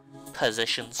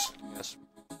positions. Yes.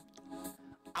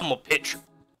 I'm a pitcher.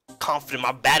 Confident in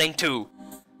my batting too.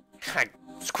 I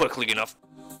was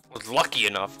lucky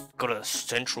enough to go to the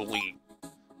Central League.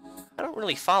 I don't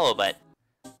really follow, but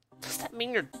does that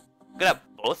mean you're good at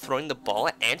both throwing the ball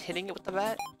and hitting it with the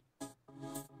bat?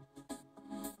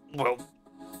 Well,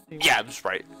 yeah, that's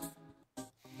right.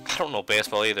 I don't know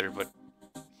baseball either, but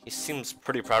he seems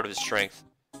pretty proud of his strength.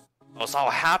 I was all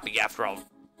happy after a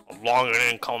long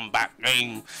and comeback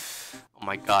game. Oh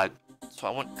my god. So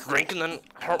I went drinking and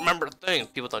I don't remember a thing.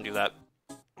 People don't do that.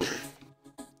 And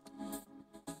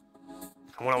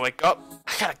when I wake up,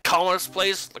 I gotta call this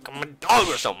place like I'm a dog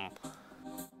or something.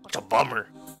 What's a bummer.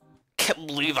 Can't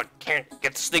believe I can't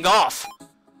get this thing off.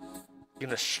 Even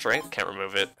the strength can't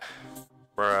remove it.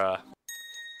 Bruh.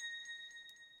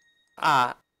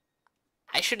 I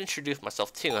should introduce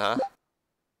myself too, huh?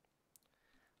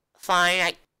 Fine,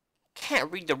 I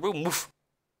can't read the room.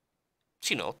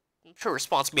 You know, sure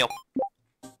response meal.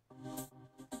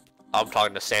 I'm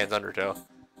talking to Sans Undertow.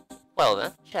 Well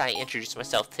then, should I introduce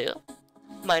myself too?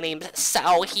 My name's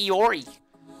Sao Hiyori.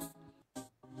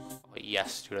 Oh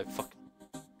yes, dude, I fucking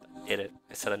did it.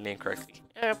 I said a name correctly.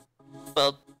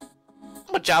 Well,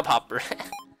 I'm a job hopper.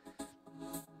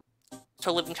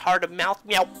 So living hard to mouth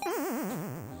meow.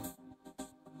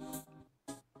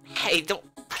 Hey, don't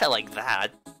put it like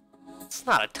that. It's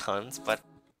not a tons, but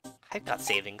I've got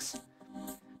savings.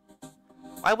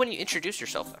 Why wouldn't you introduce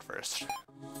yourself at first?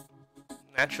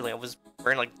 Naturally, I was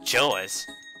wearing like Joe is.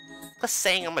 Plus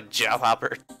saying I'm a job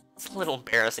hopper, it's a little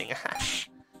embarrassing. Just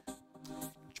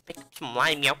pick up some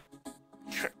line, meow.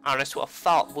 You're honest to a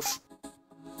fault. Woof.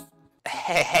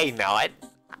 Hey, now, I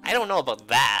don't know about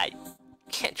that.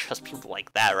 Can't trust people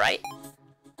like that, right?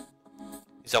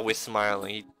 He's always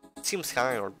smiling. He seems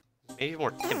kind or maybe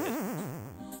more timid.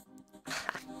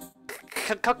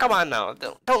 Come on now,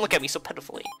 don't look at me so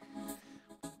pitifully.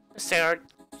 Sarah,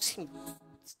 you seem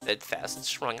steadfast and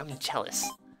strong. I'm jealous.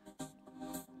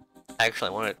 Actually,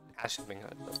 I want to ask something.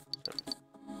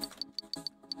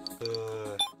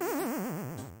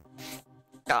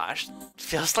 Gosh,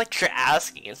 feels like you're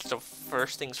asking instead of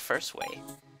first things first way.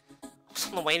 I was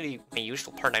on the way to my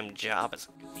usual part-time job at a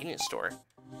convenience store.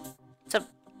 It's a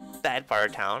bad part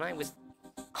of town. I was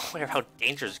aware of how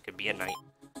dangerous it could be at night.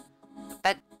 But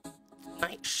that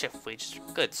night shift wages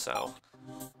are good, so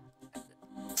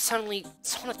suddenly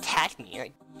someone attacked me.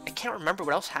 I can't remember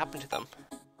what else happened to them.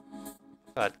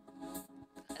 But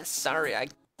sorry, I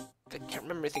can't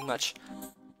remember anything much.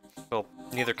 Well,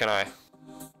 neither can I.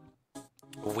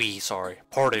 Sorry.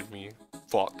 Pardon me.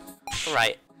 Fuck.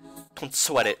 Alright. Don't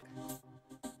sweat it.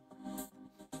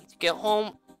 Need to get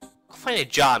home. Go find a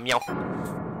job, meow.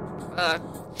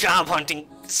 Job hunting.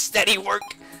 Steady work.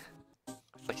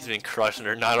 It's like he's been crushed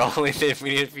under not only the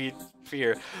immediate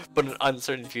fear, but an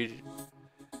uncertain future.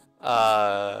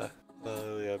 Yeah,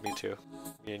 me too.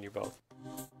 Me and you both.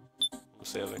 I'm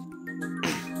saving.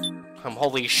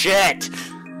 Holy shit!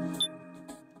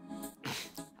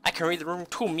 I can read the room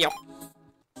too, meow.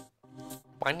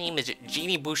 My name is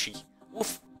Genie Bushi.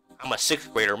 Woof. I'm a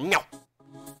 6th grader, meow.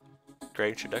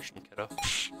 Great introduction, kiddo.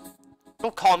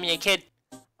 Don't call me a kid.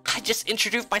 I just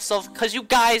introduced myself because you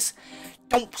guys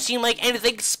don't seem like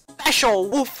anything special,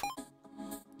 woof.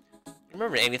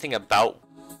 Remember anything about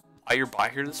why you're by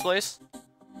here this place?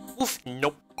 Woof,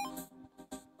 nope.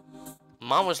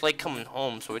 Mom was late coming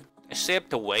home, so I stayed up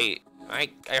to wait.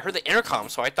 I heard the intercom,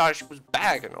 so I thought she was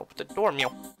back and opened the door,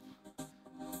 meow.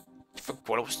 I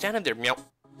forgot I was standing there, meow.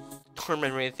 Don't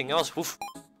remember anything else, woof.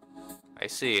 I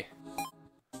see.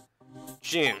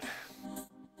 Jin.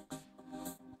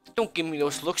 Don't give me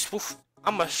those looks, woof.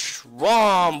 I'm a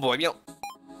strong boy, meow.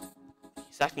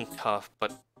 He's acting tough,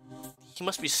 but he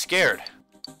must be scared.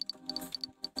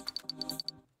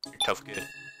 You're a tough kid.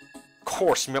 Of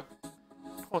course, meow.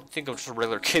 I don't think I'm just a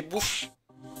regular kid, woof.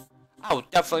 I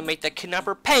would definitely make that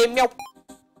kidnapper pay, meow.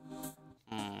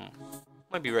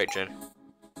 Might be right, Jen.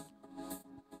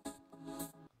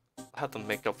 I have to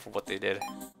make up for what they did.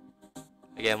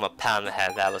 I gave him a pat on the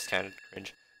head. That was kind of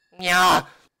cringe. Yeah.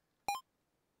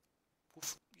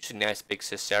 You're nice, big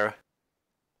sis, Sarah.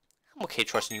 I'm okay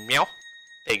trusting you, meow.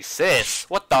 Big sis?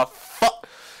 What the fuck?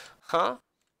 Huh?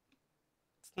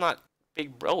 It's not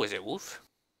big bro, is it, Wolf?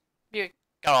 You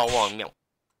got all wrong, meow.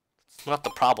 It's not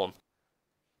the problem.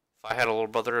 If I had a little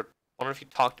brother, I wonder if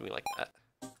he'd talk to me like that.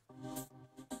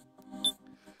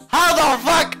 How the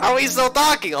fuck are we still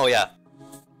talking? Oh, yeah.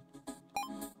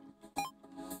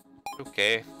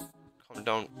 Okay. Calm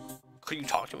down. Could you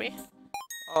talk to me?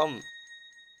 I'll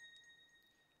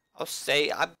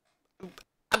say I'm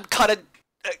kinda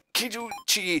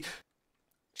Kijuchi.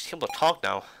 She's able to talk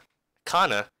now.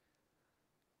 Kinda.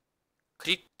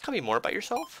 Could you tell me more about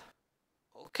yourself?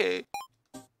 Okay.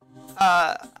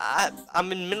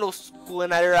 I'm in middle school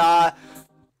and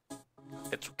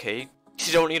it's okay.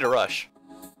 You don't need a rush.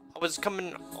 I was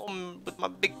coming home with my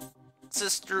big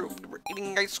sister. We were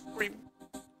eating ice cream.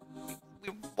 We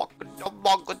were walking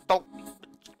the dog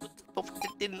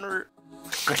for dinner.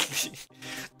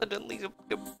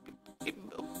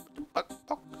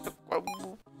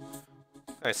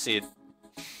 I see it.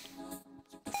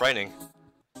 It's frightening.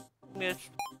 It's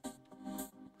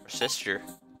her sister.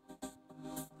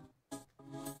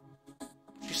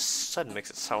 What you said makes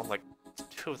it sound like the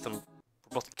two of them were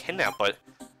both kidnapped, but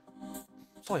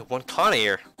there's only one Kana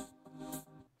here.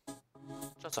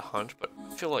 Just a hunch, but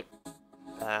I feel like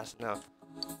badass now.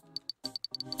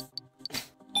 You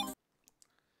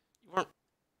weren't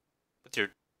with your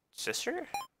sister?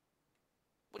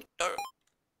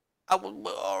 I was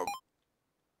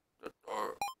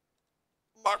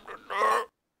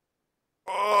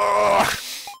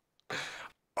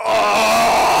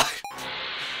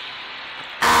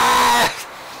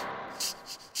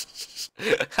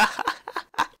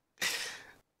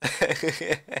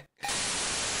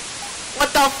What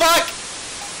the fuck?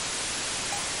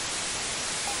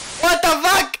 What the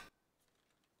fuck?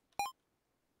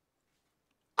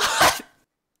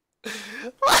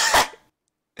 What?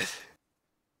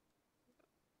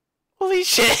 Holy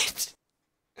shit!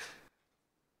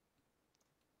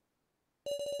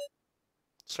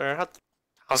 Sir,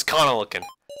 how's Kana looking?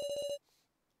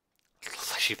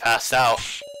 Looks like she passed out.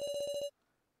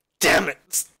 Damn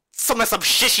it! Some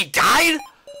shit, she died?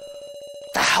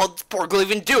 What the hell did this poor girl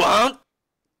even do, huh?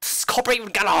 Does this culprit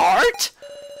even got a heart?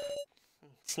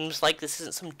 Seems like this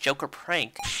isn't some joke or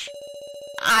prank.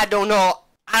 I don't know.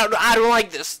 I don't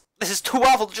like this. This is too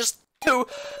awful. Just too.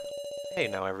 Hey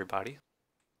now, everybody.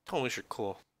 Don't lose your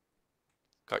cool.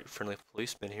 Got your friendly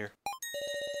policeman here.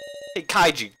 Hey,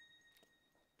 Kaiji.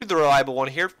 You're the reliable one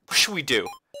here. What should we do?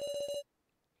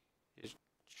 You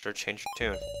sure change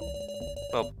your tune.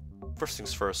 Well, first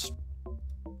things first.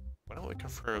 Why don't we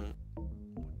confirm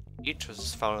each of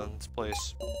us found in this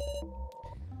place?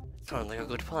 Sounds like a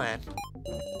good plan.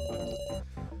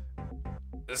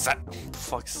 Is that? What the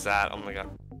fuck is that? Oh my god.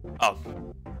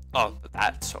 Oh,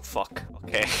 that's so fuck.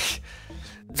 Okay.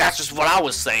 That's just what I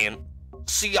was saying.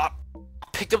 See, I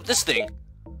picked up this thing.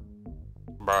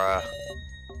 Bruh.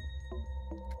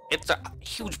 It's a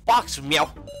huge box of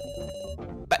meow.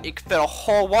 Bet you could fit a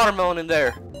whole watermelon in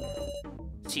there.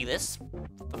 See this?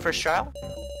 The first trial?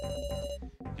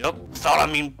 Yup, thought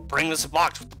I mean bring this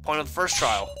box with the point of the first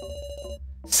trial.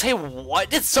 Say what?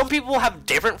 Did some people have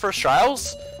different first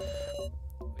trials?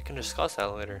 We can discuss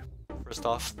that later. First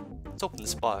off, let's open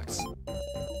this box.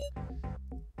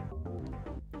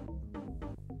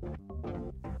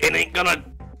 It ain't gonna...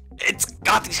 It's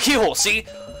got these keyholes, see?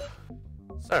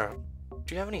 Sarah,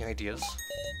 do you have any ideas?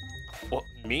 What,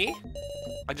 me?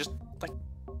 I just like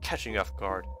catching you off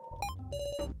guard.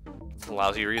 It's a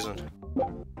lousy reason.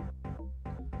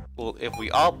 Well, if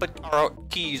we all put our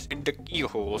keys in the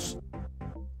keyholes...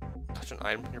 Touch an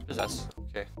item you possess.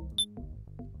 Okay.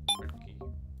 Third key.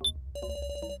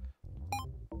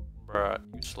 Bruh,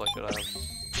 you selected item.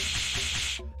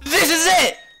 This is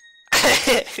it!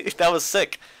 That was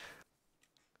sick.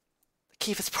 The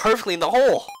key fits perfectly in the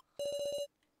hole.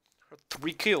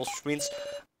 3 keys, which means...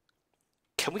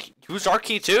 Can we use our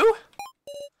key too?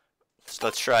 So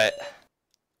let's try it.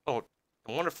 Oh,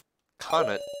 I wonder if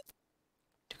Kana...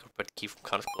 Take a key from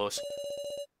Kana's close.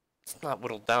 It's not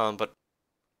whittled down, but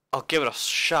I'll give it a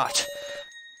shot.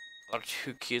 Our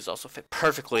 2 keys also fit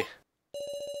perfectly.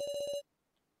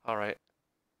 Alright.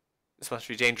 This must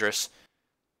be dangerous.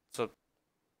 So,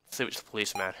 let's leave it to the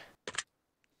policeman.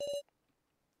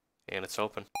 And it's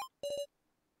open.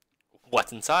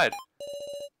 What's inside?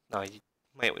 No, you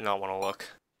might not want to look.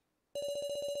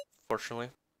 Fortunately.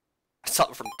 I saw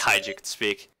it from Kaiji could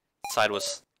speak. Inside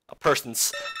was a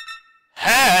person's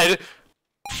head?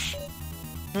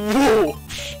 Whoa!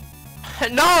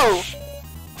 No!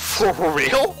 For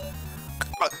real?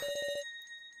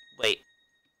 Wait.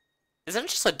 Isn't it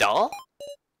just a doll?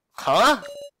 Huh?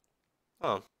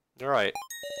 Oh, you're right.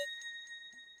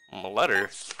 A letter.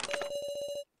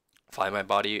 Find my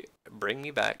body, bring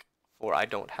me back, for I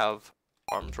don't have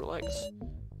arms or legs.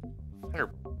 Find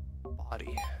her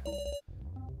body.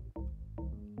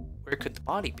 Where could the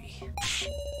body be?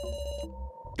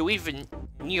 Do we even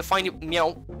need to find it?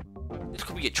 Meow. This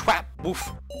could be a trap.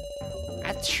 Woof.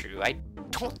 That's true. I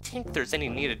don't think there's any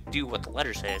need to do what the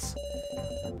letter says.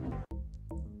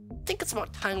 I think it's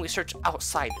about time we search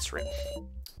outside this room.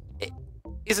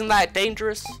 Isn't that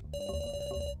dangerous?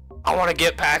 I want to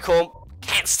get back home.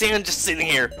 Can't stand just sitting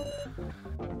here.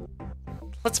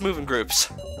 Let's move in groups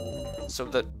so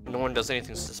that no one does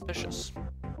anything suspicious,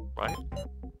 right?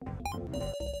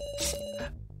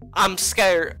 I'm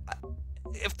scared.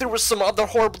 If there was some other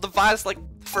horrible device like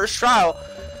the first trial,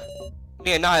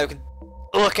 me and Naya could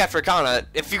look after Kana.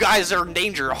 If you guys are in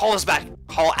danger, haul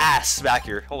ass back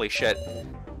here. Holy shit.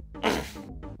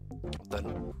 Then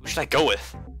who should I go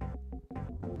with?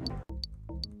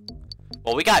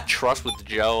 Well, we got trust with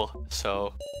Joe,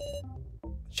 so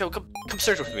Joe, come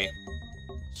search with me.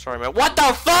 Sorry, man. What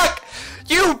the fuck?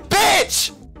 You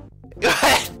bitch!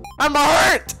 I'm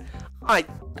hurt.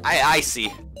 I see.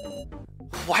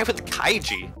 Why with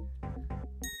Kaiji?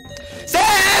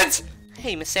 Sans!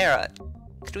 Hey, Miss Sarah,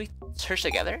 could we search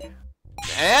together?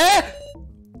 Eh?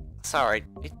 Sorry,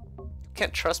 you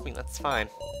can't trust me. That's fine.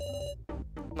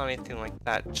 Not anything like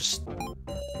that. Just.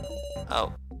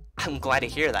 Oh, I'm glad to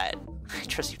hear that. I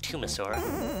trust you too, Miss Sora.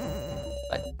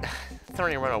 But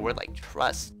throwing around a word like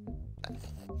trust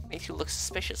makes you look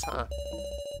suspicious, huh?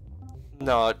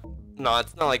 No,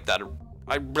 it's not like that.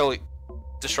 I really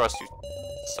distrust you.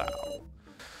 So.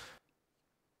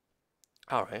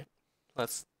 Alright,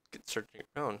 let's get searching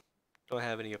around. Don't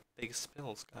have any big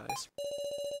spills, guys.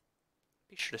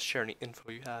 Be sure to share any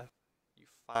info you have. You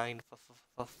find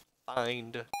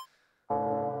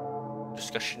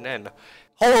discussion end.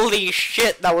 Holy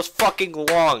shit, that was fucking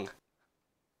long!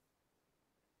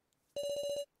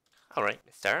 Alright,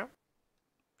 Miss Sarah,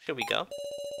 should we go?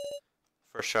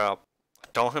 For sure,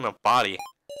 don't have a body.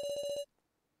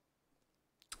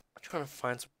 I'm trying to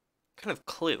find some kind of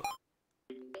clue.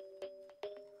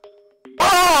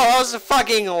 Oh, that was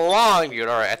fucking long, dude.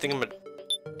 Alright, I think I'm gonna...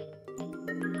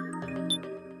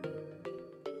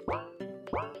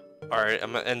 Alright,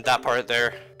 I'm gonna end that part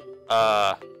there.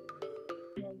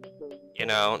 You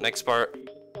know, next part,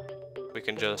 we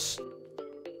can just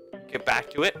get back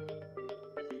to it.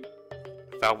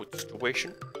 Evaluate the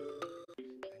situation.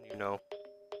 And, you know,